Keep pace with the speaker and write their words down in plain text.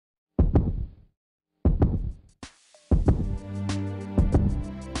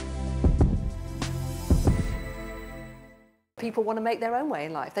people want to make their own way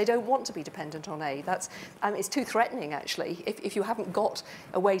in life. They don't want to be dependent on aid. It's too threatening, actually. If you haven't got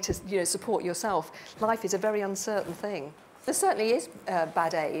a way to support yourself, life is a very uncertain thing. There certainly is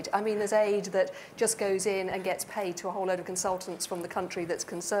bad aid. I mean, there's aid that just goes in and gets paid to a whole load of consultants from the country that's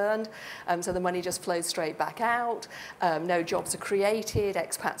concerned, so the money just flows straight back out. No jobs are created,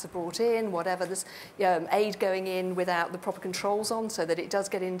 expats are brought in, whatever. There's aid going in without the proper controls on, so that it does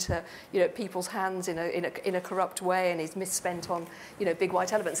get into people's hands in a corrupt way and is misspent on big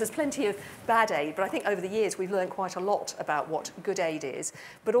white elephants. There's plenty of bad aid, but I think over the years we've learned quite a lot about what good aid is.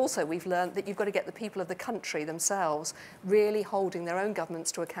 But also we've learned that you've got to get the people of the country themselves really holding their own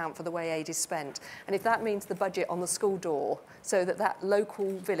governments to account for the way aid is spent. And if that means the budget on the school door, so that that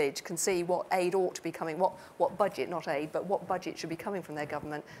local village can see what aid ought to be coming, what budget, not aid, but what budget should be coming from their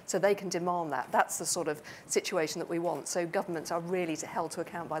government, so they can demand that. That's the sort of situation that we want. So governments are really held to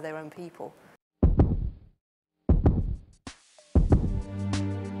account by their own people.